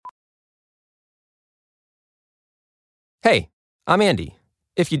Hey, I'm Andy.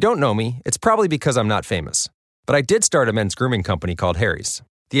 If you don't know me, it's probably because I'm not famous. But I did start a men's grooming company called Harry's.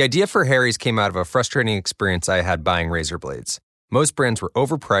 The idea for Harry's came out of a frustrating experience I had buying razor blades. Most brands were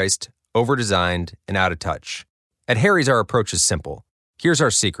overpriced, overdesigned, and out of touch. At Harry's, our approach is simple. Here's our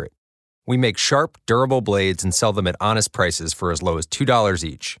secret. We make sharp, durable blades and sell them at honest prices for as low as $2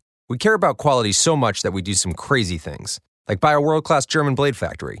 each. We care about quality so much that we do some crazy things, like buy a world-class German blade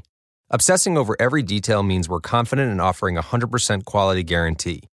factory. Obsessing over every detail means we're confident in offering a 100% quality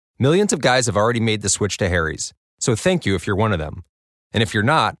guarantee. Millions of guys have already made the switch to Harry's, so thank you if you're one of them. And if you're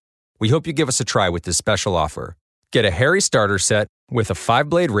not, we hope you give us a try with this special offer. Get a Harry starter set with a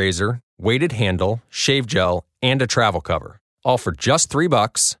 5-blade razor, weighted handle, shave gel, and a travel cover. All for just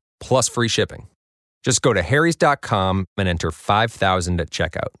 $3 plus free shipping. Just go to harrys.com and enter 5000 at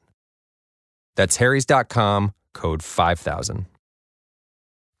checkout. That's harrys.com, code 5000.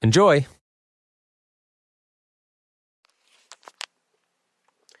 Enjoy.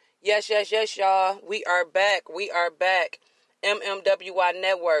 Yes, y'all. We are back. MMWI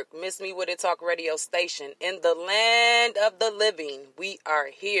Network, Miss Me With It Talk radio station. In the land of the living, we are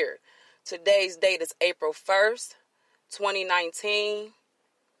here. Today's date is April 1st, 2019.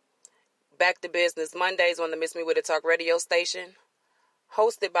 Back to business Mondays on the Miss Me With It Talk radio station.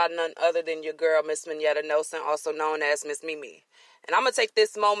 Hosted by none other than your girl, Miss Minetta Nelson, also known as Miss Mimi. And I'm going to take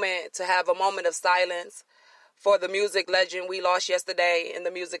this moment to have a moment of silence for the music legend we lost yesterday in the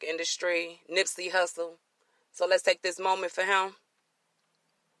music industry, Nipsey Hussle. So let's take this moment for him.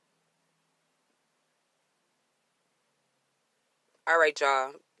 All right,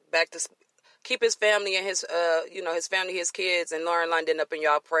 y'all. Back to keep his family and his family, his kids, and Lauren London up in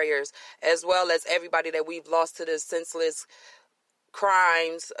y'all prayers, as well as everybody that we've lost to the senseless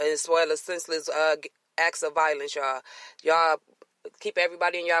crimes, as well as senseless acts of violence, y'all. Y'all keep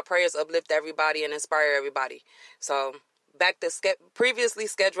everybody in y'all prayers, uplift everybody, and inspire everybody. So, back to previously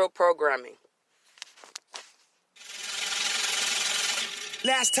scheduled programming.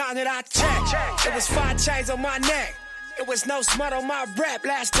 Last time that I checked, it was 5 chains on my neck. It was no smut on my rep.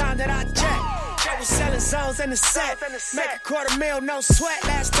 Last time that I checked, I was selling zones in the set. Make $250,000, no sweat.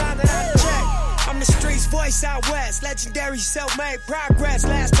 Last time that I checked. I'm the streets voice out west, legendary self-made progress.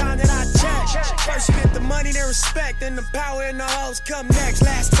 Last time that I checked, first you get the money, then respect, then the power and the hoes come next.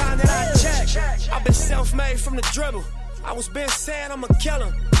 Last time that I checked, I've been self-made from the dribble. I was been saying I'm a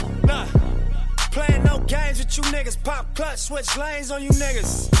killer. Nah, playing no games with you niggas. Pop clutch, switch lanes on you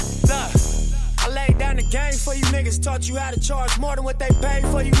niggas. Nah, I laid down the game for you niggas. Taught you how to charge more than what they paid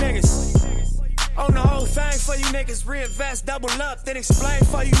for you niggas. Own the whole thing for you niggas, reinvest, double up, then explain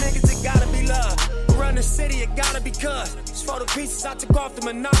for you niggas, it gotta be love. Run the city, it gotta be cuz. It's for the pieces I took off the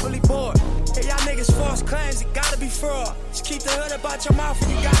Monopoly board. Hey, y'all niggas false claims, it gotta be fraud. Just keep the hood about your mouth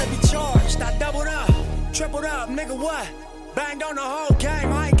and you gotta be charged. I doubled up, tripled up, nigga what? Banged on the whole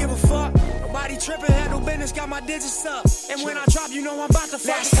game, I ain't give a fuck. Nobody tripping, handle business, got my digits up. And when I drop, you know I'm about to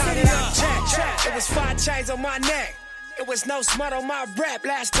fuck the city up. Check. It was 5 chains on my neck. It was no smut on my rep.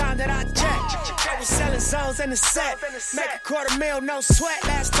 Last time that I checked, I was selling zones in the set. Make $250,000, no sweat.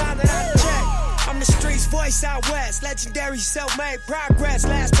 Last time that I checked, I'm the streets voice out west, legendary self-made progress.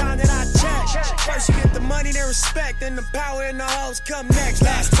 Last time that I checked, first you get the money, then respect, then the power and the hoes come next.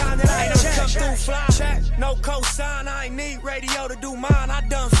 Last time that I checked, come through fly. Check, no cosign, I ain't need radio to do mine. I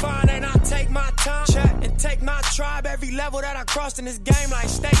done fine, and I take my time and take my tribe. Every level that I crossed in this game, like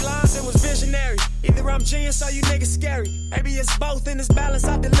state lines, it was visionary. Either I'm genius or you niggas scary. Maybe it's both in this balance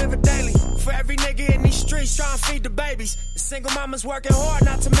I deliver daily. For every nigga in these streets trying to feed the babies. The single mamas working hard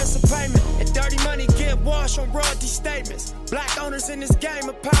not to miss a payment. And dirty money get washed on royalty statements. Black owners in this game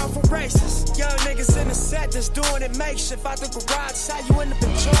are powerful racists. Young niggas in the set just doing it makeshift. Out the garage, it's how you end up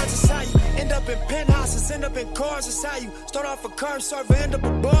in charge. It's how you end up in penthouses, end up in cars. It's how you start off a curb server, end up a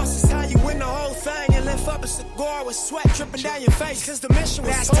boss. It's how you win the whole thing and lift up a cigar with sweat dripping down your face. Cause the mission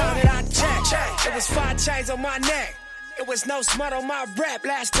was last time that I checked, it was 5 chains on my neck. It was no smut on my rep.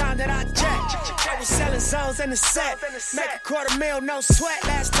 Last time that I checked, I was selling zones in the set. Make $250,000, no sweat.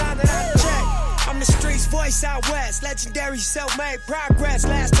 Last time that I checked, I'm the streets voice out west, legendary self-made progress.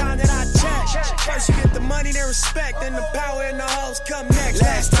 Last time that I checked, first you get the money, then respect, then the power and the hoes come next.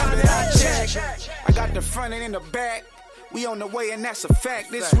 Last time that I checked, I got the front and in the back. We on the way and that's a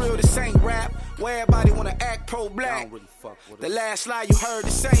fact. This real, this ain't rap. Where everybody wanna act pro-black. The last lie you heard,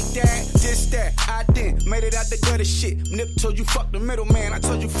 this ain't that. This that, I didn't. Made it out the gutter shit. Nip told you fuck the middleman. I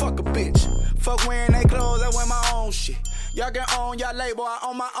told you fuck a bitch. Fuck wearing they clothes, I wear my own shit. Y'all can own y'all label, I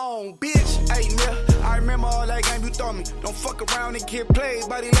own my own, bitch. Hey, nigga, I remember all that game you throw me. Don't fuck around and get played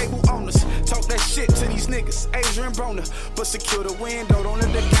by the label owners. Talk that shit to these niggas, Adrian Broner. But secure the window, don't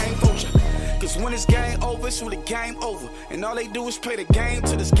let the game fool you. Cause when it's game over, it's really game over. And all they do is play the game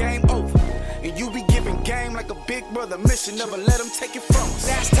till it's game over. And you be giving game like a big brother mission, never let them take it from us.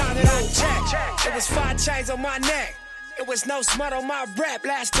 Last time that I checked, it was 5 chains on my neck. It was no smut on my rap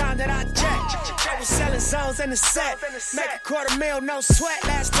last time that I checked. I was selling zones in the set, make $250,000, no sweat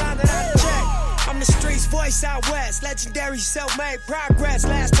last time that I checked. I'm the streets voice out west, legendary self-made progress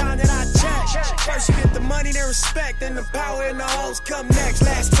last time that I checked. First you get the money, then respect, then the power and the hoes come next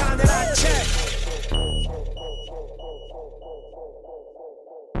last time that I checked.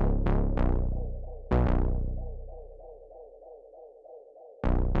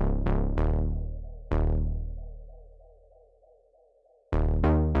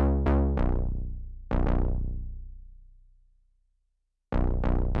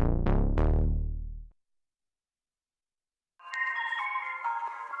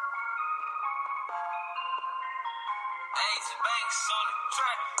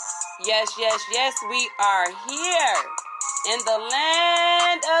 Yes, yes, yes, we are here in the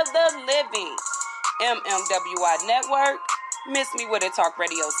land of the living. MMWI Network, Miss Me With It Talk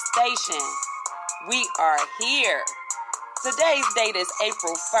Radio Station. We are here. Today's date is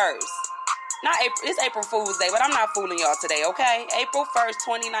April 1st. It's April Fool's Day, but I'm not fooling y'all today, okay? April 1st,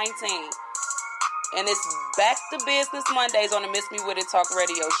 2019. And it's Back to Business Mondays on the Miss Me With It Talk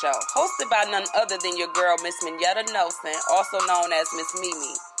Radio Show. Hosted by none other than your girl, Miss Mignetta Nelson, also known as Miss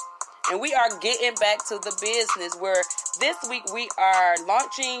Mimi. And we are getting back to the business where this week we are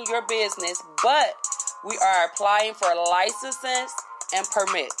launching your business, but we are applying for licenses and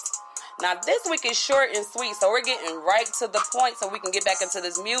permits. Now, this week is short and sweet, so we're getting right to the point so we can get back into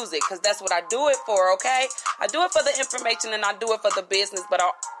this music, because that's what I do it for, okay? I do it for the information and I do it for the business, but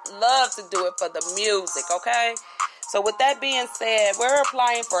I love to do it for the music, okay? So with that being said, we're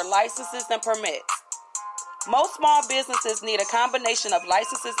applying for licenses and permits. Most small businesses need a combination of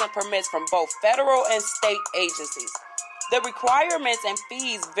licenses and permits from both federal and state agencies. The requirements and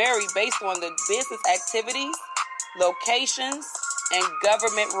fees vary based on the business activities, locations, and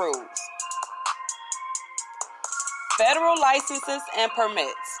government rules. Federal licenses and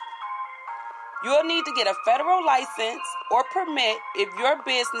permits. You'll need to get a federal license or permit if your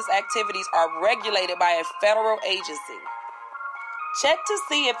business activities are regulated by a federal agency. Check to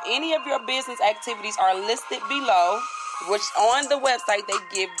see if any of your business activities are listed below, which on the website they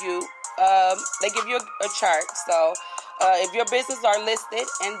give you a chart. So if your businesses are listed,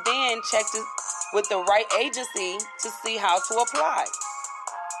 and then check with the right agency to see how to apply.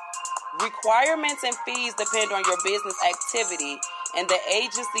 Requirements and fees depend on your business activity and the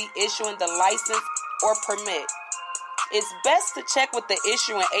agency issuing the license or permit. It's best to check with the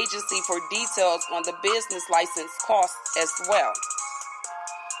issuing agency for details on the business license costs as well.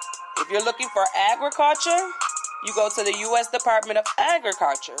 If you're looking for agriculture, you go to the U.S. Department of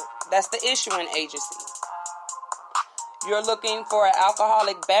Agriculture. That's the issuing agency. You're looking for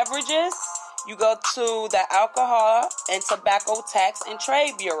alcoholic beverages, you go to the Alcohol and Tobacco Tax and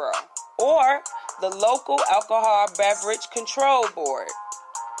Trade Bureau or the local Alcohol Beverage Control Board.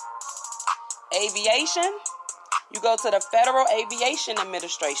 Aviation, you go to the Federal Aviation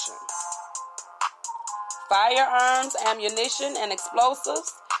Administration. Firearms, ammunition, and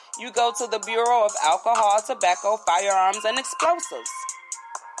explosives, you go to the Bureau of Alcohol, Tobacco, Firearms, and Explosives.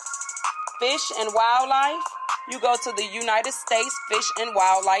 Fish and Wildlife, you go to the United States Fish and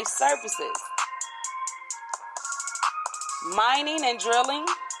Wildlife Services. Mining and drilling,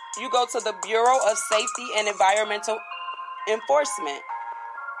 you go to the Bureau of Safety and Environmental Enforcement.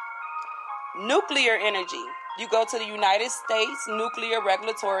 Nuclear energy, you go to the United States Nuclear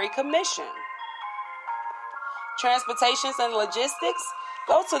Regulatory Commission. Transportation and logistics,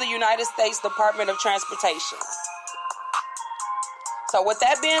 go to the United States Department of Transportation. So with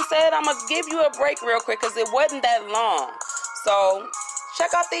that being said, I'm going to give you a break real quick because it wasn't that long. So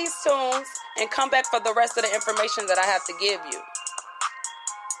check out these tunes and come back for the rest of the information that I have to give you.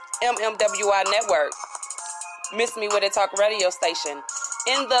 MMWI Network, Miss Me With It Talk Radio Station,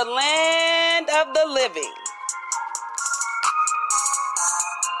 in the land of the living.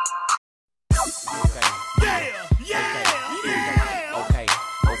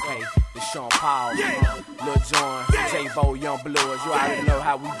 Okay. This Sean Paul, Lil Jon, J-Bo, Young Bloods. You already know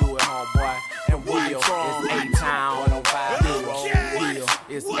how we do it, homeboy. And Will, it's A-Town on 5 Will,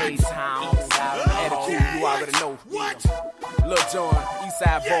 it's A-Town. Attitude, you already know. Lil Jon,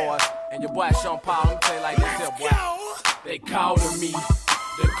 Eastside Boys, and your boy Sean Paul. Let me tell you like this here, boy. They calling me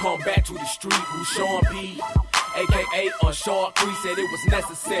to come back to the street. Who Sean P, a.k.a. a short crease, said it was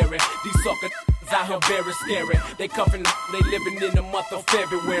necessary. These suckers out here very scary. They cuffing, they living in the month of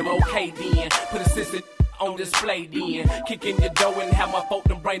February. Okay then, put a sister on display then. Kicking your door and have my folk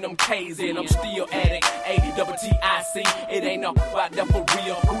them bring them K's in. I'm still addict, A-double-T-I-C. It ain't no out there for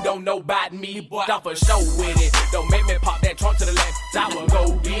real. Who don't know about me, but I'm for sure with it. Don't make me pop that trunk to the left, I will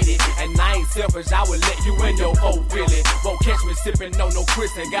go get it. And I ain't selfish, I will let you and your folk feel it. Won't catch me sipping, no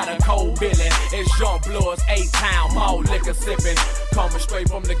Chris and got a cold billy. It's Young Bloods, A-Town, mall liquor sipping. Coming straight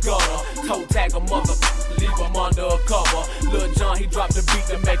from the gutter. Toe tag a mother, leave him under a cover. Lil Jon, he dropped the beat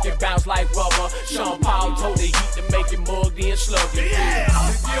to make it bounce like rubber. Sean Paul told the heat to make it mugged in sluggy. Yeah.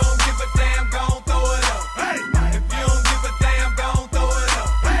 If you don't give a damn, gon' throw it up. Hey. If you don't give a damn, gon' throw it up.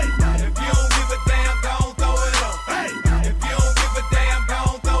 Hey. If you don't give a damn, gon' throw it up. Hey. If you don't give a damn,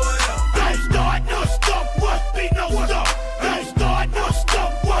 gon' throw it up. Don't start no stuff, must be no stuff. Don't start no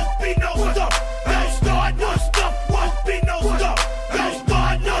stuff, must be no stuff. Don't start no stuff, must be no stuff. Don't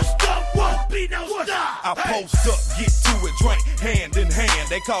start no stuff, must be no stuff. I post up, get to it, drink hand in hand.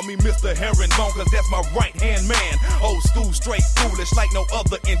 They call me Mr. Herringbone, cause that's my right hand man. Old school, straight foolish, like no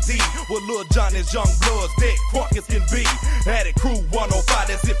other indeed. Well, Lil Jon is Young Bloods, dead crunk as can be. Attic Crew 105,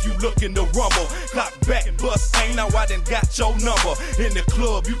 as if you looking to rumble. Clock back, bust, ain't now I done got your number. In the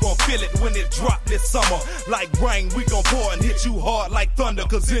club, you gon' feel it when it drop this summer. Like rain, we gon' pour and hit you hard like thunder.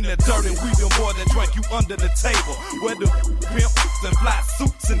 Cause in the dirt, and we them boys that drank you under the table. Where the pimps and fly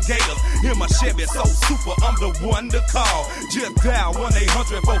suits and gators. In my Chevy, so super, I'm the one to call. Just dial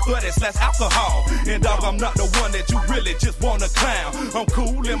 1-800-430-alcohol. And dog, I'm not the one that you really just wanna clown. I'm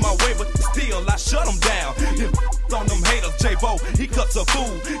cool in my way, but still I shut them down. Them on them haters, J-Bo, he cuts a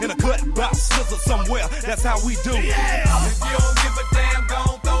fool in a cut box, scissor somewhere. That's how we do. Yeah. If you don't give a damn,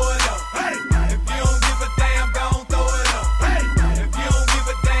 gon' throw it up. Hey. If you don't give a damn, gon' throw it up. Hey. If you don't give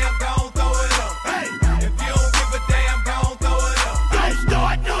a damn, gon' throw it up. Hey. If you don't give a damn, gon' throw it up. Don't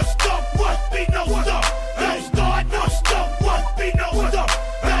start no stuff, must be no stuff. Don't start no stuff, must be no stuff.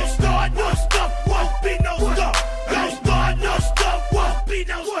 Don't start no stuff, must be no stuff. Don't start no stuff, must be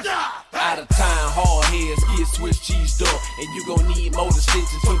no stuff. Out of time, hard heads get Swiss cheesed up. And you gon' need motor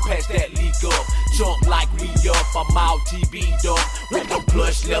stitches to patch that leak up. Jump like we up, I'm out TB'd up. With the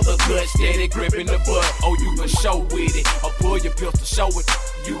plush leather gut, steady gripping the butt. Oh, you can show with it. Or pull your pistol, show it.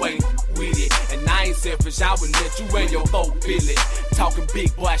 You ain't with it. And I ain't selfish, I would let you and your folk feel it. Talking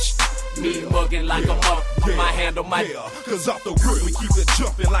big boy shit. Me mugging like a mother, my hand on my cause off the rip we keep it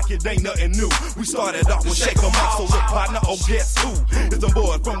jumping like it ain't nothing new. We started off with Shake 'em Out, so look partner, oh guess who? It's them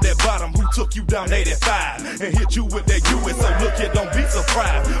boys from that bottom who took you down 85 and hit you with that US, so look here, don't be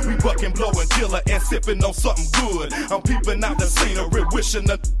surprised. We bucking, blowing, killer, and sipping on something good. I'm peeping out the scenery, wishing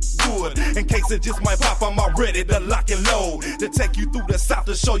the good. In case it just might pop, I'm already to lock and load. To take you through the South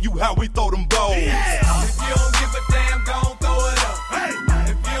to show you how we throw them bows. Yeah. If you don't give a damn, gon' throw it up. Hey.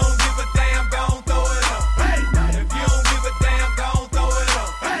 If you don't give a damn, gon' throw it up. Hey. If you don't give a damn, gon' throw it up.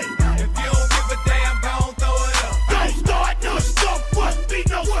 Hey. If you don't give a damn, gon' throw it up. Don't start no stuff, must be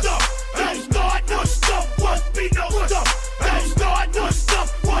no stuff. Don't start no stuff, must be no stuff. Don't start no stuff,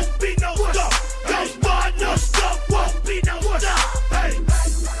 must be no stuff. Don't start no stuff, must be no stuff. Hey.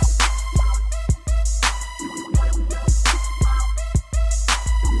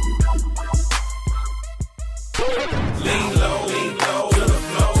 lean low, to the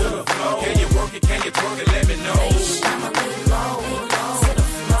flow, Can you work it, can you twerk it, let me know. I'ma lean low, to the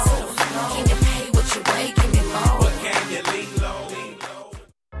flow. Can you pay what you weigh, give me more. But can you lean low?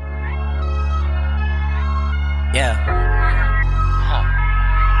 Yeah.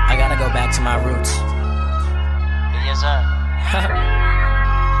 I gotta go back to my roots. Yes, sir.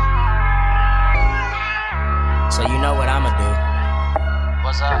 So you know what I'ma do.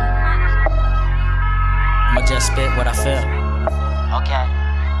 What's up? I'ma just spit what I feel. Okay.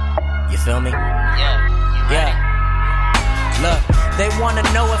 You feel me? Yeah. You ready? Yeah. Look, they wanna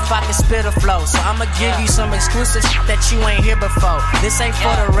know if I can spit a flow, so I'ma give you some exclusive shit that you ain't hear before. This ain't for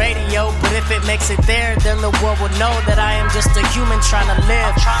the radio, but if it makes it there, then the world will know that I am just a human trying to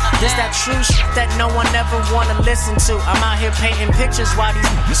live. This that true shit that no one ever wanna listen to. I'm out here painting pictures while these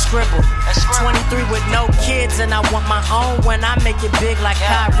niggas scribble. 23 with no kids, and I want my own when I make it big like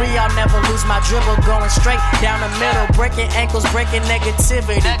Kyrie. I'll never lose my dribble, going straight down the middle, breaking ankles, breaking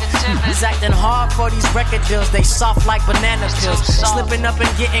negativity. It's acting hard for these record deals, they soft like banana pills. Slipping up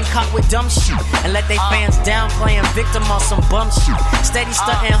and getting caught with dumb shit, and let they fans down playing victim on some bum shit. Steady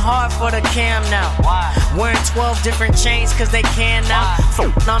stunting hard for the cam now. Wearing 12 different chains cause they can now.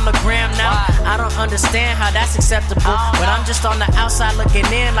 F***ing on the gram now. I don't understand how that's acceptable, but I'm just on the outside looking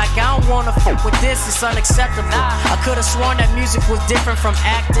in like I don't wanna fuck with this, it's unacceptable. I could've sworn that music was different from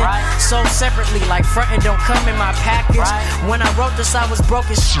acting, sold separately like frontin' don't come in my package. When I wrote this I was broke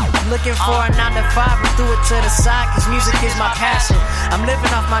as shit, looking for a 9 to 5 and threw it to the side cause music is my passion. motivation. I'm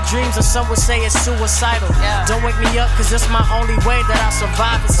living off my dreams, or some would say it's suicidal. Don't wake me up, cause it's my only way that I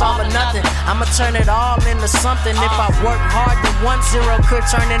survive. It's all or nothing. I'ma turn it all into something. If I work hard, then 1-0 could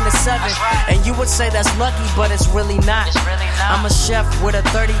turn into 7. And you would say that's lucky, but it's really not. I'm a chef with a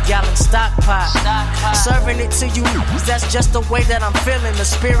 30-gallon stock pot. Serving it to you, that's just the way that I'm feeling. The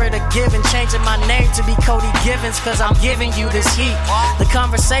spirit of giving, changing my name to be Cody Givens, cause I'm giving you this heat. The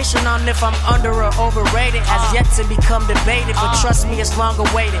conversation on if I'm under or overrated has yet to become debated, but trust me, it's long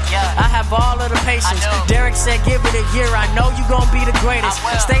awaited. I have all of the patience. Derek said give it a year, I know you gon' be the greatest.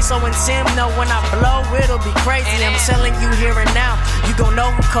 Stay so intim, know when I blow, it'll be crazy. I'm telling you here and now, you gon' know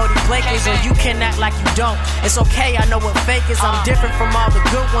who Cody Blake is, or you can act like you don't. It's okay, I know what fake is. I'm different from all the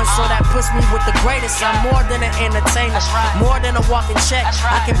good ones, so that puts me with the greatest. I'm more than an entertainer, more than a walking check.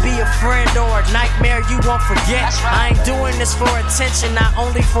 I can be a friend or a nightmare you won't forget. I ain't doing this for attention, not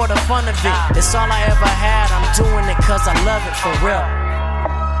only for the fun of it. It's all I ever had, I'm doing it cause I love it for real.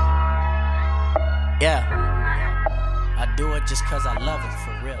 Yeah, I do it just cause I love it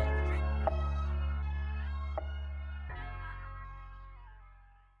for real.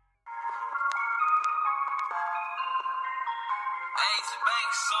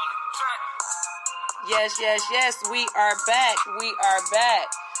 Yes, we are back.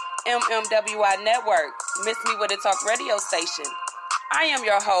 MMWI Network, Miss Me With It Talk radio station. I am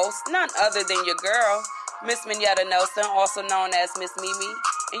your host, none other than your girl, Miss Minetta Nelson, also known as Miss Mimi.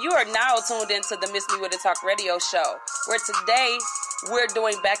 And you are now tuned into the Miss Me With It Talk radio show, where today we're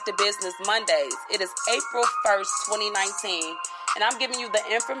doing Back to Business Mondays. It is April 1st, 2019, and I'm giving you the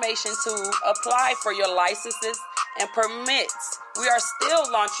information to apply for your licenses and permits. We are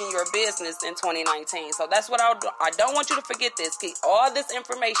still launching your business in 2019. So that's what I don't want you to forget this. Keep all this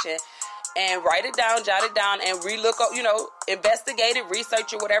information and write it down, jot it down, and relook up, investigate it,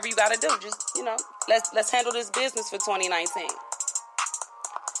 research it, whatever you got to do. Just, let's handle this business for 2019.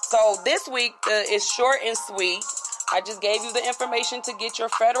 So this week is short and sweet. I just gave you the information to get your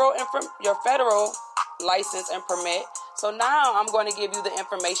federal license and permit. So now I'm going to give you the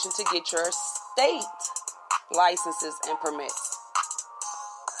information to get your state licenses and permits.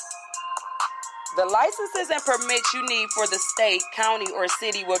 The licenses and permits you need for the state, county, or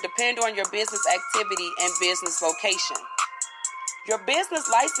city will depend on your business activity and business location. Your business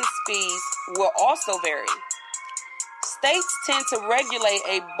license fees will also vary. States tend to regulate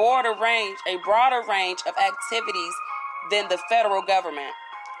a broader range of activities than the federal government.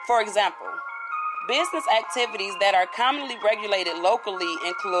 For example, business activities that are commonly regulated locally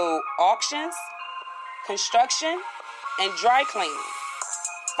include auctions, construction, and dry cleaning,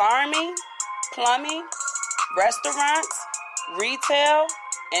 farming, plumbing, restaurants, retail,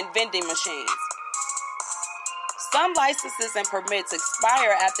 and vending machines. Some licenses and permits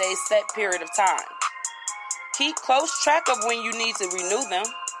expire after a set period of time. Keep close track of when you need to renew them.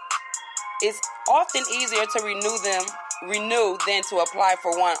 It's often easier to renew than to apply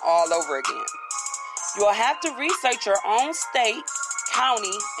for one all over again. You will have to research your own state,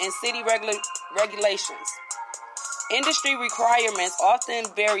 county, and city regulations. Industry requirements often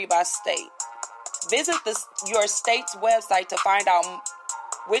vary by state. Visit your state's website to find out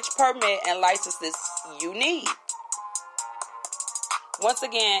which permit and licenses you need. Once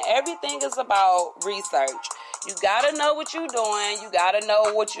again, everything is about research. You gotta know what you're doing. You gotta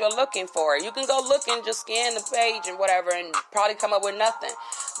know what you're looking for. You can go look and just scan the page and whatever and probably come up with nothing.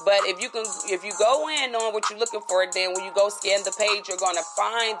 But if you go in knowing what you're looking for, then when you go scan the page, you're gonna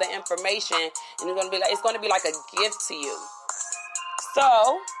find the information, and it's gonna be like a gift to you.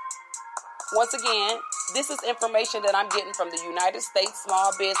 So, once again, this is information that I'm getting from the United States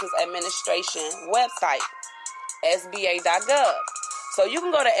Small Business Administration website, SBA.gov. So you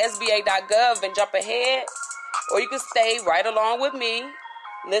can go to SBA.gov and jump ahead, or you can stay right along with me,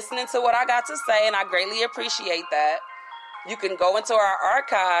 listening to what I got to say, and I greatly appreciate that. You can go into our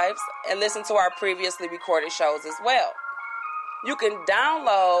archives and listen to our previously recorded shows as well. You can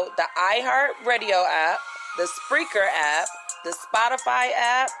download the iHeartRadio app, the Spreaker app, the Spotify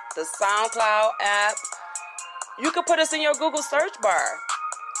app, the SoundCloud app. You can put us in your Google search bar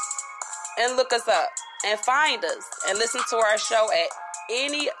and look us up and find us and listen to our show at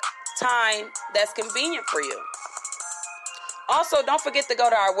any time that's convenient for you. Also, don't forget to go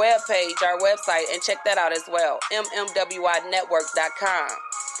to our webpage, our website, and check that out as well, mmwinetwork.com.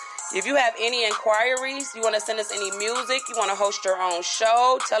 If you have any inquiries, you want to send us any music, you want to host your own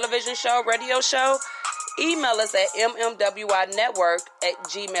show, television show, radio show, email us at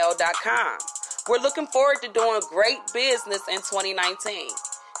mmwinetwork@gmail.com. We're looking forward to doing great business in 2019.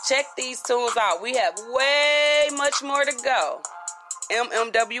 Check these tunes out. We have way much more to go.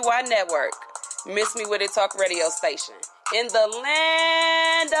 MMWI Network, Miss Me With It Talk radio station. in the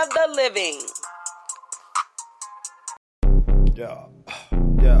land of the living. Yeah,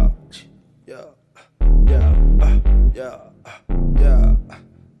 yeah, yeah, yeah, yeah, yeah,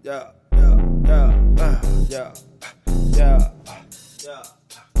 yeah, yeah, yeah,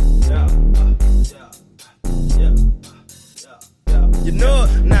 You know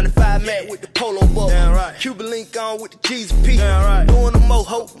it, 95 Mac with the polo boat. Damn right. Cuban link on with the cheese P. Damn right. Doing the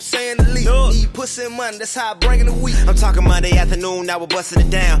moho, saying the leak. Need pussy and money, that's how I bring in the week. I'm talking Monday afternoon, now we're busting it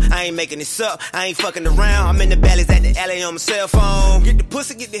down. I ain't making this up, I ain't fucking around. I'm in the valleys at the alley on my cell phone. Get the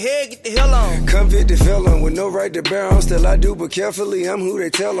pussy, get the head, get the hell on. Convicted felon with no right to bear on. Still I do, but carefully, I'm who they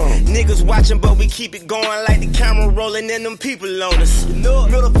tell on. Niggas watching, but we keep it going like the camera rolling and them people on us. You know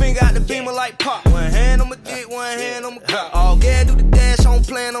it, middle finger out the beamer like pop. One hand on my dick, one hand on my cock. All gas do the dash, on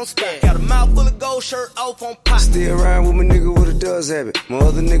playing on spot. Got a mouth full of gold, shirt off on pop. Still around with my nigga with a does habit. My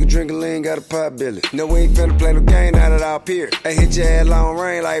other nigga drinking lean, got a pot belly. No, we ain't finna play no game now that I'll appear. I hit your ass long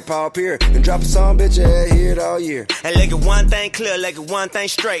rain like Paul Pierce. And drop a song, bitch, your ass hear it all year. And like it one thing clear, like it one thing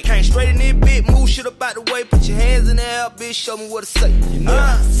straight. Came straight in this bit, move shit up out the way. Put your hands in the air, bitch, show me what to say. You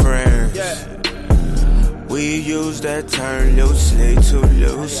know? Friends. Yeah. We use that term loosely, too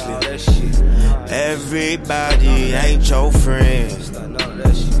loosely. Everybody ain't your friend.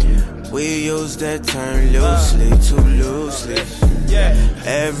 We use that term loosely, too loosely.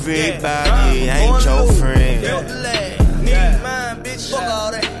 Everybody ain't your friend. Need mine, bitch, fuck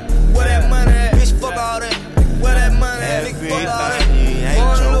all that. Where that money at? Bitch, fuck all that. Where that money at? Nigga, fuck all that. Everybody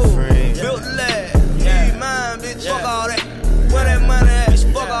ain't your friend. Built the lab. Need mine, bitch, fuck all that. Where that money at? Bitch,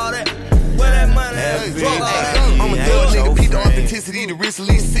 fuck all that. Where that money at? Fuck all that. I'm a dog nigga, Pete, the authenticity, the risk at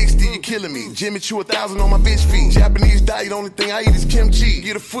least 60, you killing me. Jimmy Choo 1,000 on my bitch feet. Japanese diet, only thing I eat is kimchi.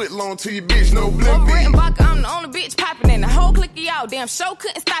 Get a foot long to your bitch, no blimp beat. I'm the only bitch popping in the whole clique of y'all. Damn show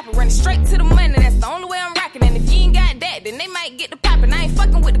couldn't stop it, running straight to the money. That's the only way I'm rocking. And if you ain't got that, then they might get the popping. I ain't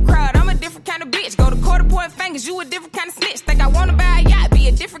fucking with the crowd. I'm a different kind of bitch. Go to quarter point fingers, you a different kind of snitch. Think I wanna buy a yacht, be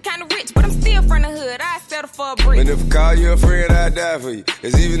a different kind of rich, but I'm still from the hood. I settle for a brick. And if I call you a friend, I die for you.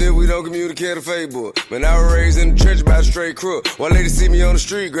 It's even if we don't communicate a Facebook. Man, I was raised in the trench by a straight crook. One lady see me on the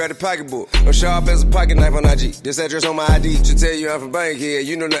street, grab the pocketbook. I'm sharp as a pocket knife on IG. This address on my ID should tell you I'm from Bankhead.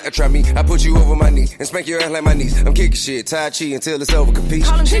 You know nothing, try me. I put you over my knee and spank your ass like my niece. I'm kicking shit, Tai Chi until it's over, compete.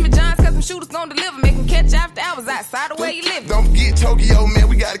 Call him Jimmy Johns cause them shooters gon' deliver. Make him catch after hours outside the way you live. Don't forget Tokyo, man,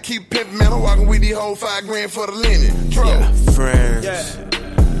 we gotta keep pimpin', man. I'm walking with these whole $5 grand for the linen. Friends.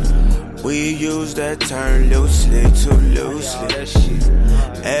 We use that term loosely, too loosely.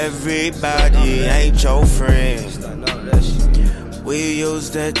 Everybody ain't your friend. We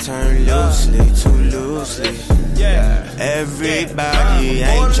use that term loosely, too loosely. Everybody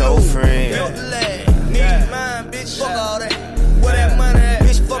ain't your friend. Need mine, bitch, fuck all that. Where that money at?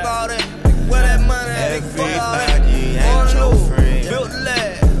 Bitch, fuck all that. Where that money at? Everybody ain't your friend. Built the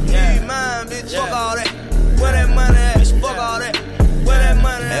lab. Need mine, bitch, fuck all that. Where that money at? Bitch, fuck all that. Where that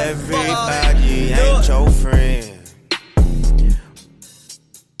money at? Everybody ain't your friend.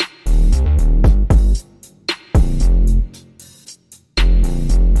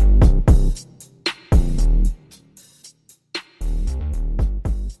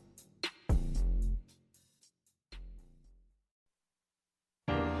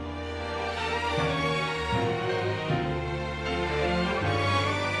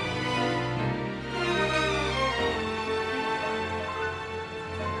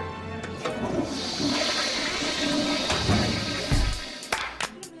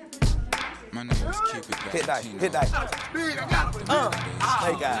 Hit that.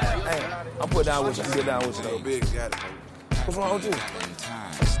 Hey guys, hey, I'm put down with you. Get down with you though. Big got it. What's wrong with you?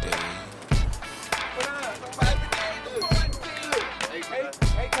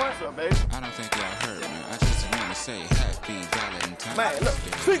 I don't think y'all heard, man. I just want to say happy Valentine's. Man, look,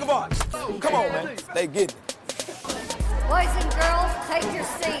 speaker box. Come on, man. They get it. Boys and girls, take your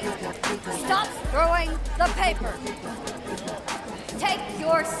seats. Stop throwing the paper. Take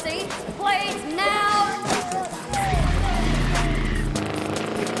your seats, please, now.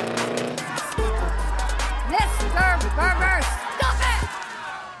 Mr. Berber, stop it!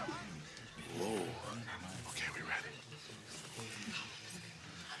 Whoa. Okay, we ready.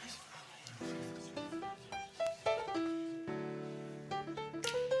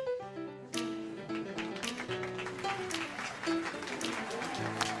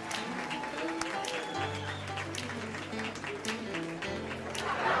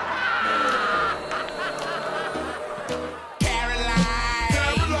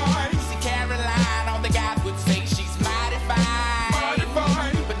 Caroline, on the guys would say she's mighty fine.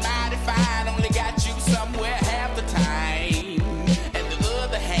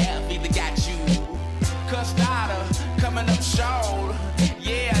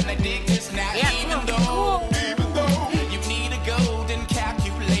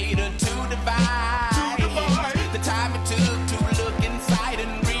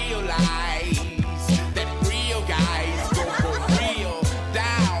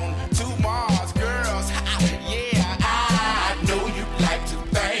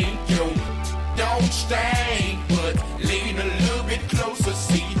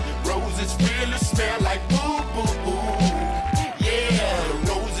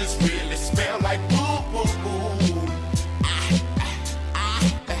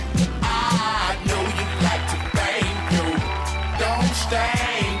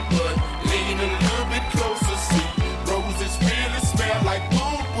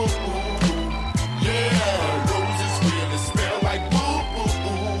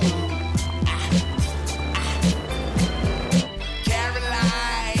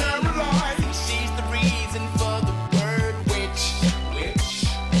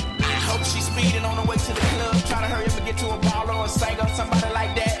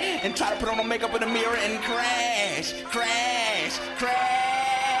 put on the makeup in the mirror and crash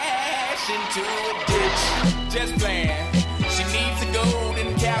into a ditch. Just playing. She needs a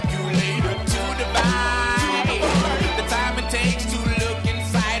golden calculator to divide the time it takes to look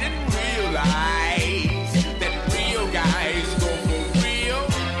inside and realize that real guys go for real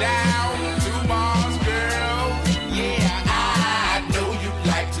down to Mars, girl. Yeah, I know you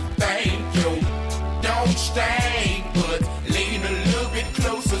like to thank you. Don't stay, but lean a little bit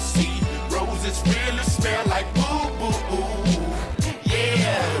closer. See, roses really smell like boo boo boo.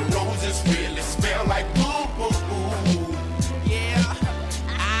 Yeah, roses really smell like boo boo boo. Yeah,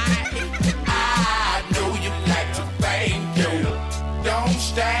 I know you like to thank you. Don't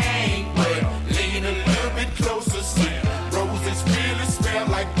stay, but lean a little bit closer. See, roses really smell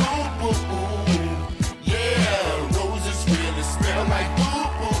like boo boo boo. Yeah, roses really smell like boo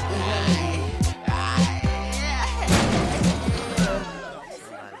boo boo.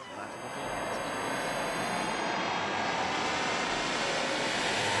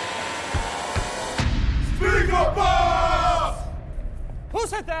 Speaker box! Who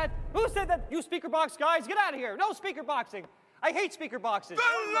said that? Who said that? You speaker box guys, get out of here. No speaker boxing. I hate speaker boxes. The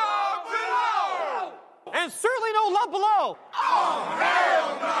love below! And certainly no love below. Oh,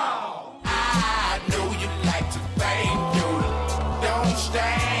 hell no! I know you like to thank you. Don't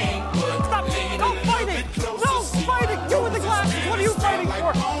stay, but stop! No fighting! No fighting! You with the glasses! What are you fighting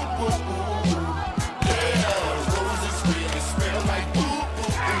for? Yeah, roses really smell like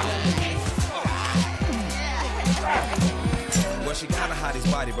Well, she got a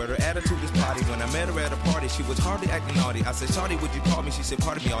hottest body, but her attitude is potty. When I met her at a party, she was hardly acting naughty. I said, Shawty, would you call me? She said,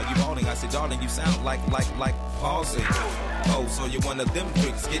 pardon me, are you balling? I said, darling, you sound like Halsey. Oh, so you're one of them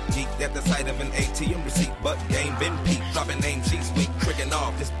tricks. Get geeked at the sight of an ATM receipt. But game been peaked, dropping name cheese weak, tricking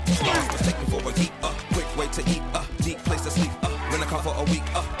off. This lost was taken for a geek. Quick way to eat. Deep place to sleep. Rent a car for a week.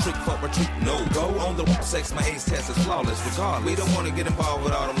 Trick for retreat. No go on the sex. My ace test is flawless. Regardless, we don't want to get involved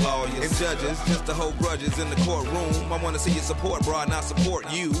with all them lawyers and judges. Just to hold grudges in the courtroom. I want to see your support, bro, and I support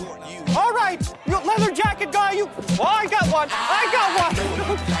you. All right, you leather jacket guy. You. Oh, I got one. I got one.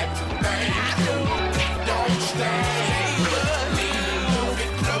 Don't stay.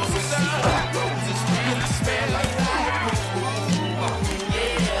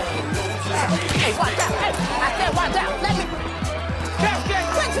 Hey, watch out. Hey, I said watch out. Let me.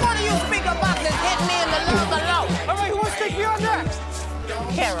 Which one of you speaker boxes hit me in the love below? All right, who wants to take me on next?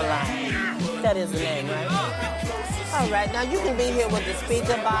 Caroline. That is the name, right? All right, now you can be here with the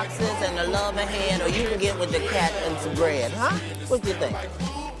speaker boxes and the love ahead, or you can get with the cat and some bread, huh? What do you think?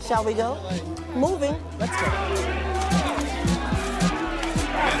 Shall we go? Moving. Let's go.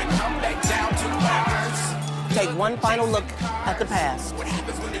 Take one final look at the past.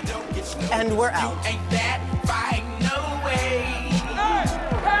 And we're out. Ain't that fine? No way.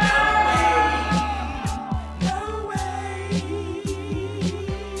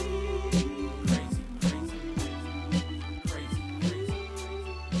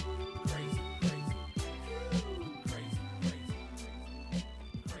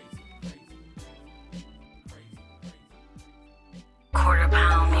 Quarter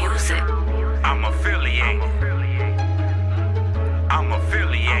Pound Music. I'm affiliated. I'm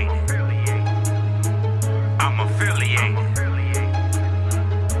affiliated. I'm affiliated.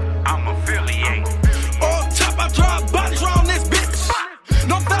 I'm affiliated. On top, I drive bodies around this bitch.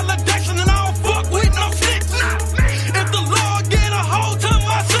 No validation and I don't fuck with no snitch. If the Lord get a hold to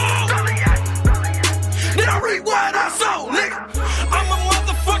my soul, then I reap what I sow, nigga. I'm a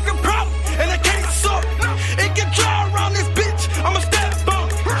motherfucking problem, and I can't sort. It get dry around this bitch. I'm a step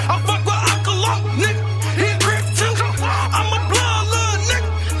bump. I fuck with Alcala, nigga. He grip too. I'm a blood little nigga.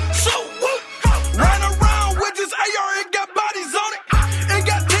 So whoop. Run around with this AR, it got bodies on it. It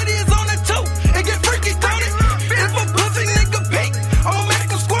got titties on it too. It get freaky, don't it? If a pussy nigga peek, I'ma make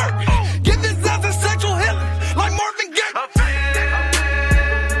him squirt. Give his ass a sexual healing like Marvin Gaye.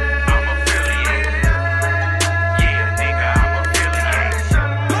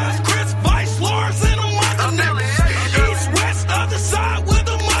 Chris, Vice, Lawrence, and them other niggas. East, west, other side with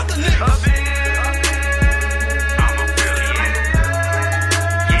them other niggas.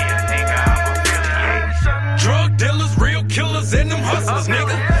 Drug dealers, real killers, and them hustlers,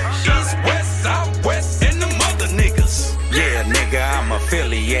 nigga. East, west, southwest, and them other niggas. Yeah, nigga, I'm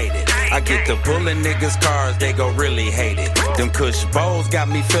affiliated. I get to pulling niggas' cars, they gon' really hate it. Them Kush bowls got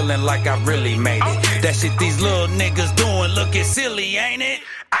me feeling like I really made it. That shit these little niggas doing looking silly, ain't it?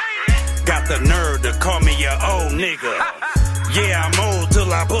 Got the nerve to call me your old nigga. Yeah, I'm old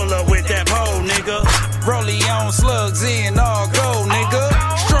till I pull up with that pole, nigga. Rollie on slugs in, all go, nigga.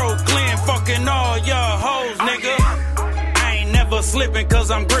 Stroke clean, fucking all y'all hoes, nigga. I ain't never never slipping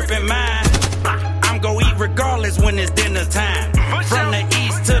cause I'm gripping mine. I'm gon' eat regardless when it's dinner time. From the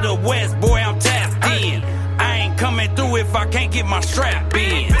east to the west, boy, I'm tapped in. I ain't coming through if I can't get my strap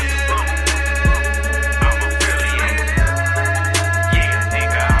in.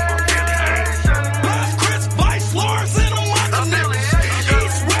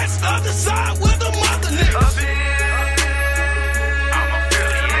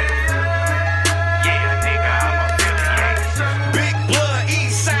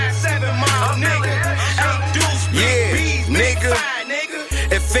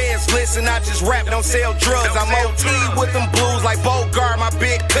 Listen, I just rap, don't sell drugs. I'm OT with them blues like Bogart, my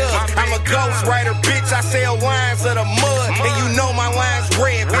big cuz. I'm a ghostwriter, bitch, I sell lines of the mud. And you know my line's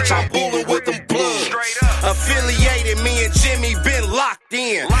red, bitch, I'm bullin' with them bloods. Affiliated, me and Jimmy been locked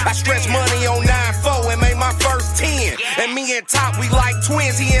in. I stretch money on 9-4 and made my first 10. And me and Top, we like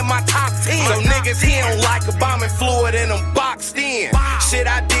twins, he in my top 10. So niggas, he don't like a bombing fluid and them boxed in. Shit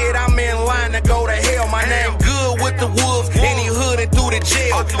I did, I'm in line to go to hell. My name good with the wolves, any hood and through the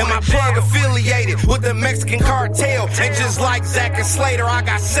jail. And my plug affiliated with the Mexican cartel. And just like Zach and Slater, I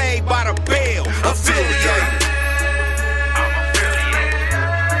got saved by the bail. Affiliated.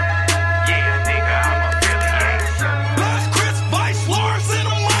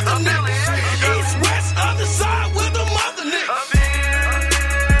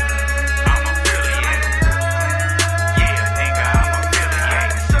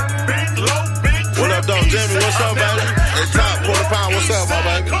 Jimmy, what's up, baby? Hey, Top, £1 what's up,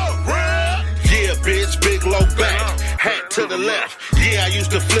 my baby? Yeah, bitch, big low back, hat to the left. Yeah, I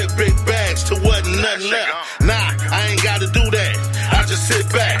used to flip big bags till wasn't nothing left. Nah, I ain't gotta do that. I just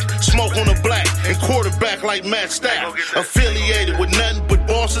sit back, smoke on the black, and quarterback like Matt Staff. Affiliated with nothing but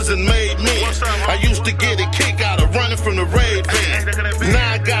bosses and made men. I used to get a kick out of running from the raid van.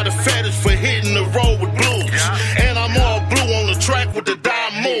 Now I got a fetish for hitting the road with blues. And I'm all blue on the track with the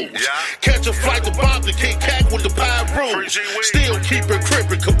dime moves. Catch a flight to Bob the King Cat with the pie rules. Still keep it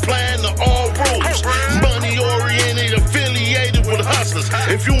crippin', complying to all rules. Money oriented, affiliated with hustlers.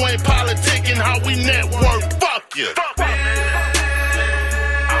 If you ain't politicking how we network, fuck you.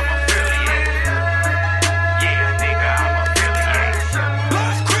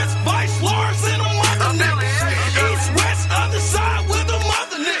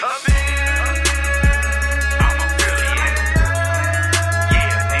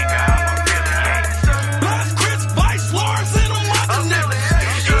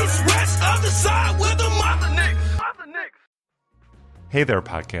 Hey there,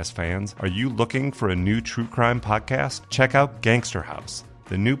 podcast fans. Are you looking for a new true crime podcast? Check out Gangster House,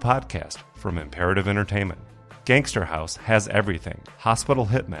 the new podcast from Imperative Entertainment. Gangster House has everything: hospital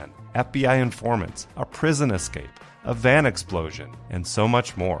hitmen, FBI informants, a prison escape, a van explosion, and so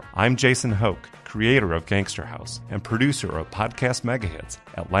much more. I'm Jason Hoke, creator of Gangster House and producer of podcast megahits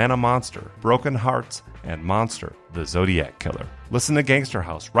Atlanta Monster, Broken Hearts, and Monster, the Zodiac Killer. Listen to Gangster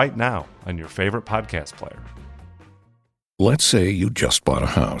House right now on your favorite podcast player. Let's say you just bought a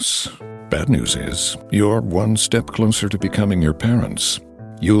house. Bad news is, you're one step closer to becoming your parents.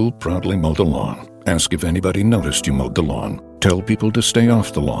 You'll proudly mow the lawn. Ask if anybody noticed you mowed the lawn. Tell people to stay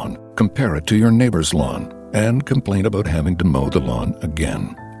off the lawn. Compare it to your neighbor's lawn. And complain about having to mow the lawn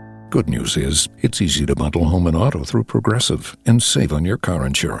again. Good news is, it's easy to bundle home and auto through Progressive and save on your car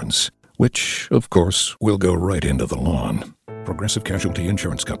insurance, which, of course, will go right into the lawn. Progressive Casualty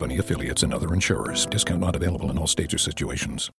Insurance Company, affiliates, and other insurers. Discount not available in all states or situations.